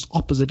the most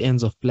opposite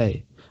ends of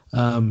play.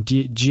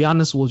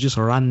 Giannis will just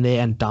run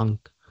there and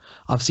dunk.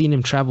 I've seen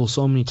him travel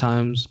so many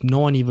times. No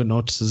one even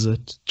notices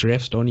it.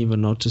 Refs don't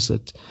even notice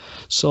it.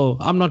 So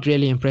I'm not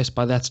really impressed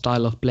by that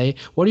style of play.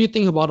 What do you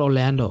think about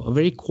Orlando? A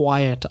very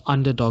quiet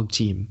underdog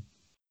team.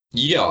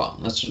 Yeah,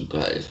 that's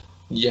right.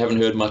 You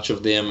haven't heard much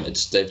of them.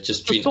 They've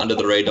just been under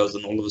the radars,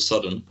 and all of a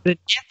sudden,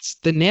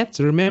 the Nets.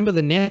 Remember,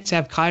 the Nets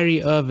have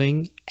Kyrie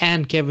Irving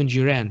and Kevin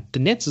Durant. The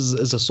Nets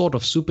is a sort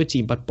of super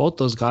team, but both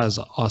those guys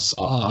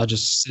are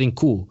just sitting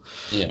cool.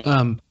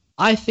 Yeah.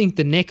 I think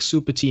the next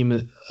super team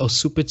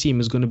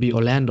is going to be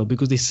Orlando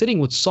because they're sitting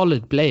with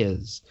solid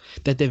players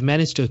that they've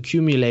managed to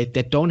accumulate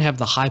that don't have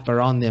the hype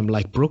around them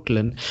like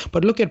Brooklyn.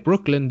 But look at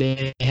Brooklyn.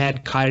 They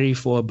had Kyrie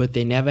for a bit.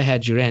 They never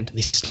had Durant.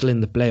 They're still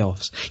in the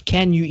playoffs.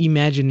 Can you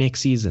imagine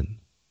next season?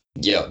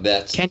 Yeah,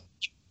 that's... Can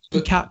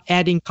you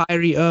adding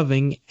Kyrie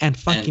Irving and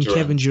fucking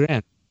Kevin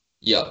Durant?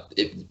 Yeah,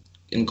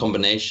 in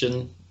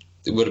combination,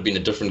 it would have been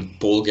a different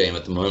ball game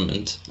at the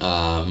moment.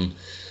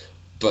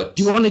 But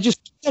do you want to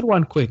just get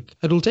one quick?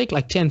 It'll take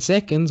like 10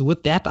 seconds.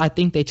 With that, I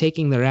think they're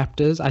taking the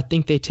Raptors. I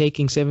think they're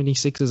taking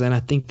 76ers, and I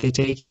think they're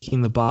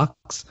taking the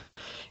Bucks.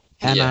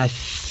 And I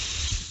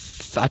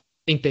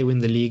think they win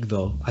the league,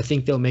 though. I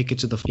think they'll make it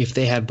to if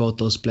they had both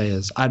those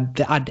players.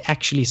 I'd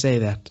actually say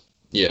that.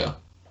 Yeah,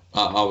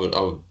 I would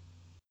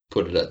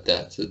put it at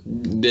that.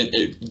 Then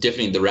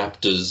definitely the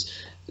Raptors.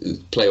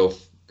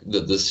 playoff,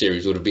 the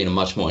series would have been a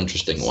much more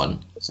interesting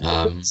one.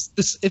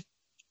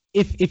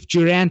 If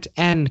Durant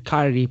and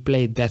Kyrie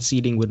played, that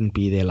seeding wouldn't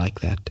be there like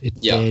that.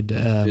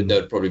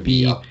 They'd probably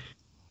be up.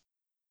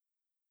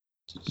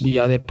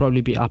 Yeah, they'd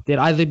probably be up. They'd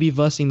either be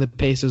versing the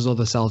Pacers or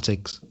the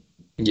Celtics.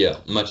 Yeah,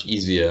 much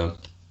easier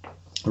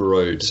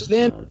road. So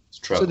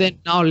then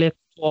now let's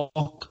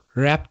talk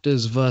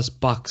Raptors versus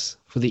Bucks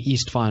for the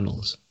East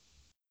Finals.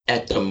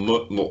 At the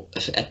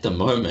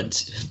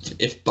moment,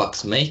 if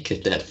Bucks make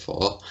it that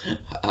far,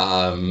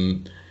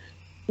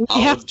 we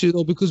have to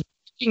though, because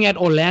looking at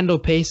Orlando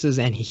Pacers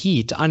and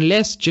Heat,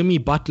 unless Jimmy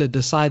Butler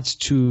decides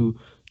to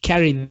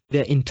carry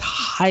the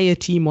entire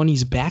team on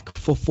his back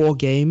for 4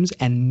 games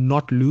and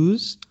not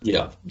lose.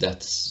 Yeah,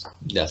 that's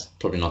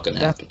probably not going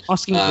to happen.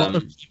 Asking a lot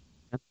of.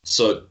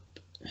 So,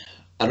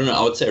 I don't know.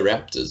 I would say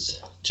Raptors,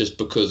 just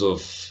because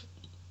of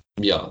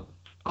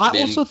I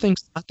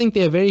think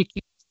they're very.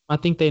 I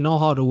think they know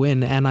how to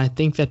win, and I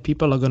think that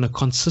people are going to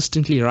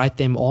consistently write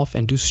them off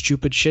and do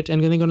stupid shit,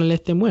 and they're going to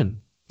let them win.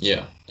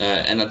 Yeah,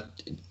 and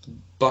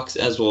Bucks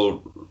as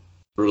well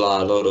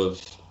rely a lot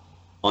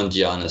on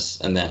Giannis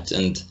and that,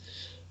 and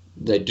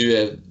they do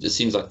have. It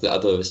seems like the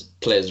other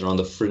players around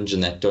the fringe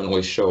and that don't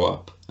always show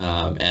up,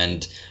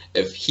 and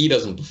if he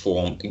doesn't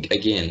perform,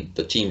 again,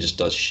 the team just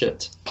does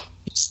shit.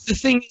 The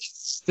thing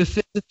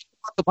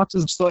about the Bucks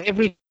is, so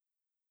every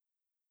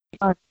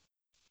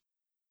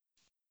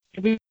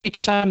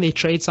time they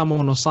trade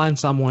someone or sign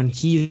someone,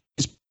 he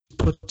is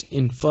put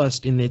in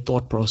first in their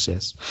thought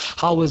process.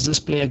 How is this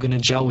player going to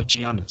gel with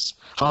Giannis?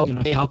 How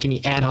can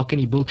he add? How can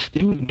he build? They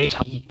don't make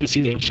how he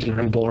see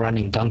the ball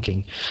running,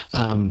 dunking.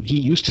 He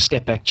used to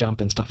step back jump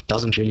and stuff.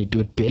 Doesn't really do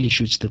it. Barely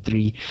shoots the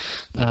 3.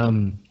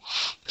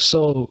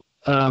 So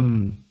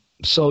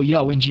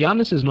yeah, when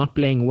Giannis is not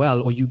playing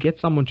well, or you get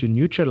someone to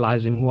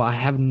neutralize him, who I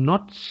have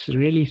not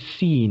really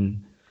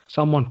seen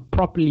someone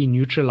properly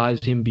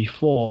neutralize him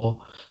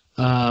before.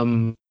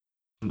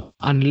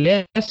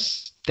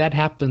 Unless that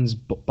happens,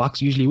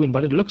 Bucks usually win.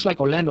 But it looks like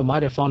Orlando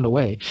might have found a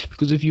way,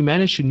 because if you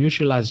manage to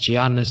neutralize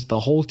Giannis, the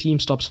whole team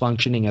stops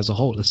functioning as a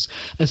whole.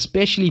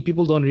 Especially,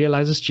 people don't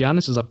realize this,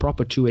 Giannis is a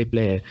proper two-way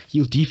player.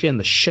 He'll defend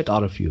the shit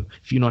out of you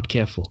if you're not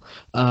careful.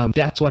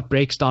 That's what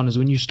breaks down, is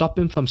when you stop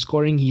him from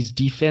scoring, his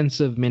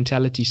defensive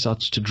mentality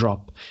starts to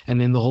drop,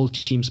 and then the whole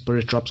team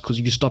spirit drops because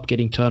you stop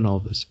getting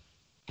turnovers.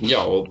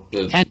 Yeah, when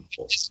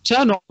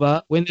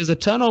there's a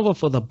turnover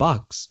for the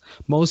Bucks,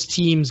 most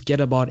teams get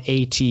about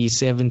 80,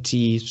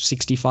 70,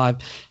 65,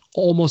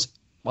 almost,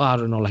 I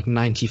don't know, like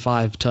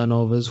 95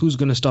 turnovers. Who's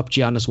going to stop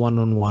Giannis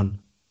one-on-one?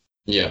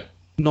 Yeah.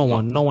 No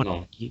one.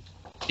 No.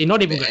 They're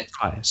not even going to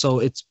try. So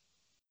it's...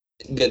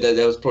 That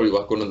was probably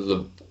like one of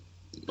the...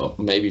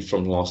 Maybe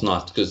from last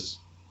night, because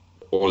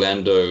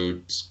Orlando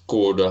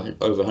scored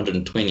over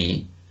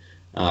 120.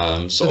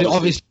 So they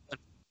obviously...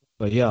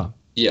 But yeah.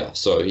 Yeah,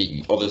 so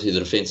obviously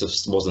the defensive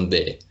wasn't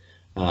there.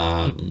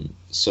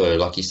 So,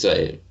 like you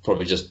say,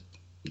 probably just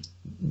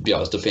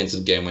his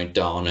defensive game went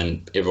down,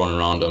 and everyone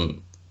around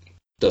him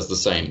does the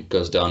same,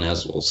 goes down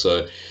as well.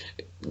 So,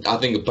 I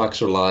think the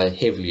Bucks rely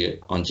heavily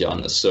on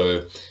Giannis.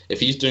 So,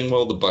 if he's doing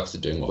well, the Bucks are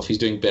doing well. If he's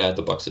doing bad,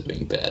 the Bucks are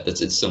doing bad.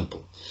 It's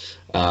simple.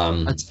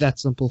 That's that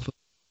simple.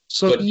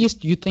 So,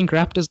 East, you think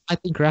Raptors? I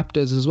think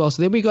Raptors as well.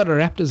 So then we got a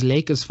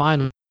Raptors-Lakers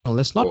final.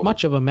 It's not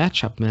much of a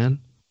matchup,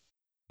 man.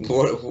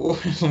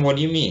 What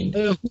do you mean?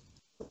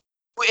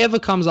 Whoever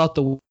comes out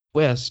the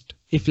West,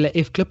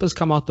 if Clippers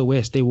come out the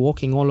West, they're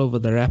walking all over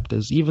the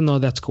Raptors, even though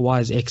that's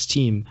Kawhi's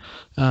ex-team.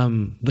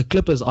 The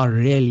Clippers are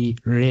really,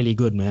 really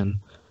good,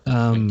 man.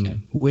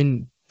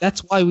 That's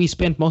why we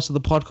spent most of the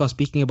podcast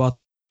speaking about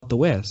the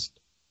West.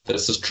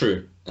 This is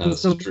true.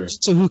 So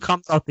who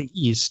comes out the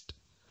East?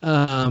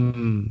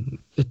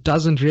 It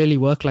doesn't really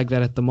work like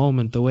that at the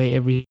moment, the way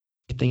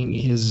everything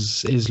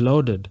is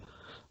loaded.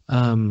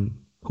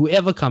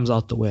 Whoever comes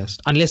out the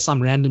West, unless some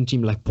random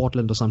team like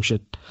Portland or some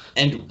shit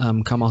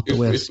come out the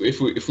West. If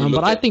we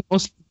but I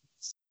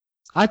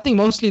think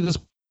mostly this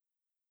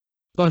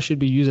should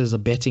be used as a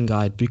betting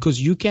guide,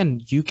 because you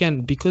can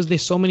because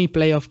there's so many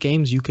playoff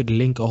games, you could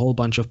link a whole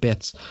bunch of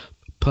bets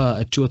per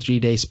a 2 or 3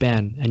 day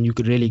span, and you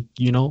could really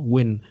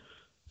win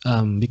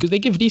because they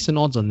give decent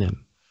odds on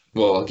them.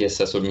 Well, I guess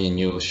that's what me and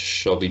you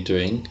shall be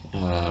doing.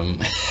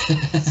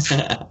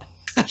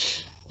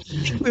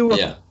 We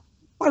were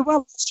quite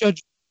well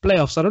judged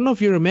playoffs. I don't know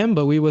if you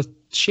remember, we were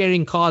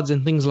sharing cards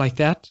and things like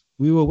that.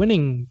 We were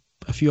winning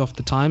a few of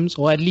the times,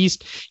 or at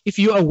least if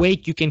you're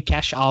awake, you can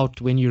cash out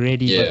when you're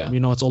ready. Yeah.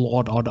 But it's all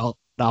odd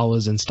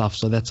hours and stuff,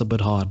 so that's a bit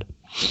hard.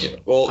 Yeah.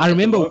 Well, I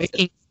remember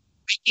waking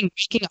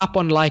up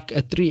on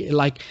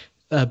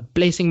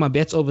placing my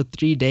bets over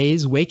 3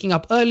 days, waking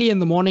up early in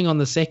the morning on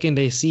the second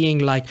day, seeing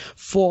like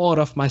 4 out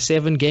of my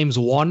 7 games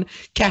won,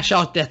 cash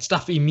out that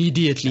stuff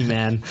immediately,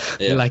 man.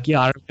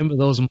 I remember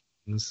those mornings.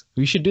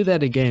 We should do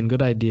that again.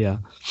 Good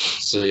idea.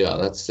 So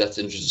that's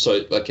interesting.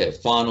 So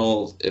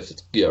final, if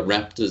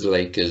Raptors,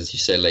 Lakers, you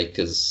say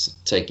Lakers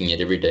taking it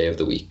every day of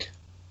the week.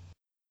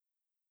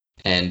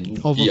 And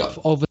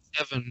over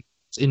 7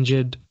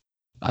 injured,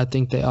 I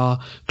think they are.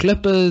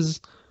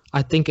 Clippers,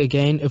 I think,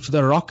 again, if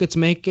the Rockets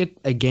make it,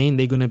 again,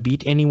 they're going to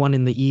beat anyone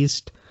in the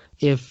East.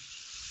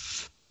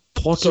 If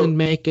Portland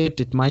make it,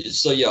 it might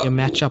be a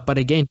matchup. But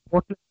again,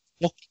 Portland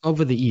walking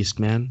over the East,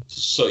 man.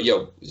 So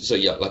yeah,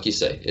 like you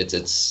say,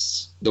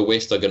 it's the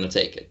West are going to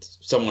take it.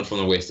 Someone from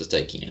the West is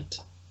taking it.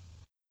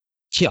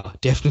 Yeah,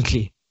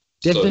 definitely.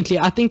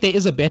 I think there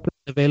is a bet line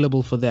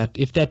available for that.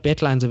 If that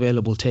bet line's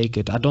available, take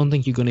it. I don't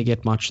think you're going to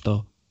get much,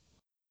 though.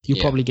 You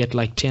probably get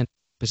like 10%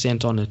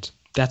 on it.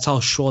 That's how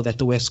sure that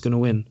the West's going to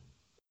win.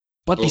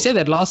 But we said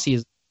that last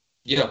season.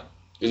 Yeah,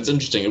 it's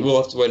interesting.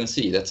 We'll have to wait and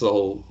see. That's the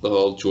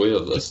whole joy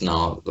of this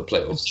now, the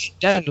playoffs.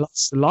 Yeah,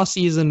 last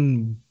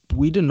season,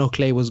 we didn't know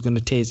Clay was going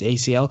to tear his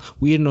ACL.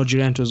 We didn't know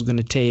Durant was going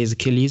to tear his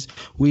Achilles.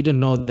 We didn't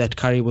know that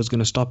Curry was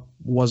going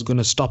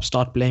to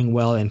start playing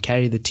well and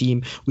carry the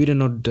team. We didn't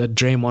know that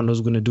Draymond was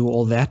going to do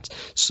all that.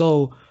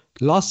 So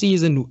last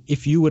season,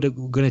 if you were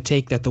going to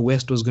take that the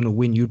West was going to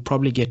win, you'd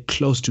probably get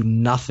close to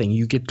nothing.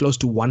 You get close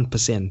to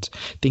 1%,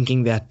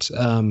 thinking that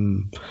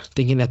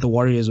the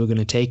Warriors were going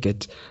to take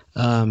it.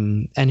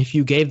 And if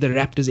you gave the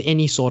Raptors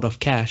any sort of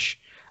cash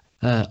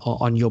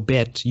on your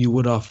bet, you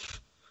would have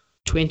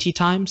 20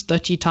 times,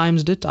 30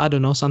 times it. I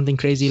don't know, something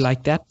crazy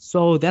like that.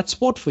 So that's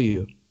sport for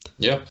you.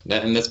 Yeah,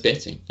 and that's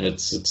betting.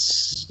 It's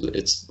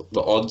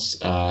the odds,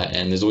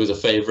 and there's always a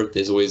favorite.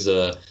 There's always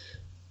a.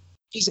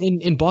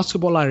 In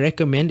basketball, I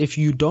recommend if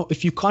you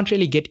can't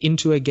really get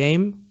into a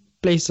game,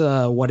 place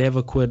a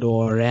whatever quid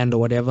or rand or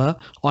whatever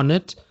on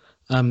it,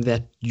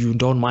 that you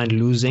don't mind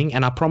losing,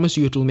 and I promise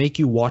you, it will make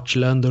you watch,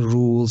 learn the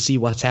rules, see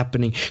what's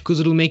happening, because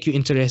it'll make you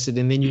interested,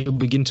 and then you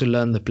begin to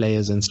learn the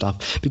players and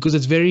stuff. Because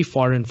it's very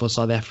foreign for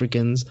South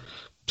Africans.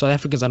 South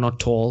Africans are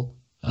not tall,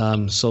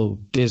 so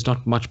there's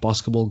not much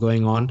basketball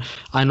going on.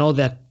 I know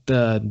that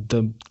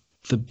the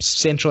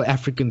Central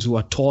Africans who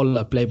are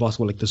taller play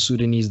basketball, like the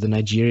Sudanese, the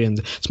Nigerians.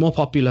 It's more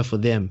popular for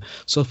them.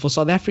 So for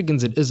South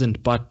Africans, it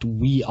isn't, but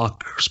we are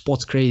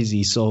sports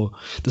crazy. So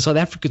the South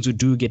Africans who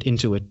do get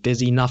into it,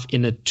 there's enough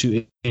in it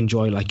to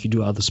enjoy like you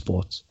do other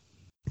sports.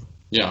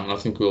 Yeah, and I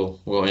think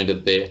we'll end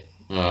it there.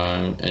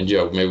 And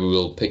yeah, maybe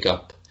we'll pick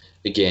up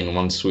again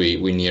once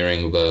we're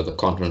nearing the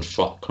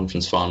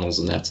conference finals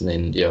and that, and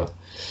then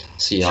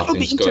see how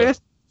things go. If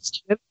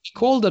we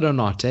called it or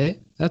not, eh?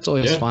 That's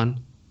always fun.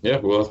 Yeah,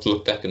 we'll have to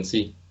look back and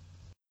see.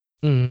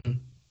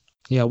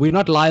 Yeah, we're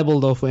not liable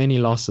though for any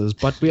losses,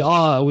 but we're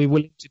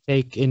willing to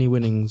take any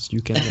winnings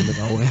you can send it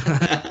our way.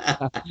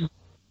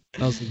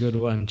 That was a good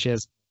one.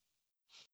 Cheers.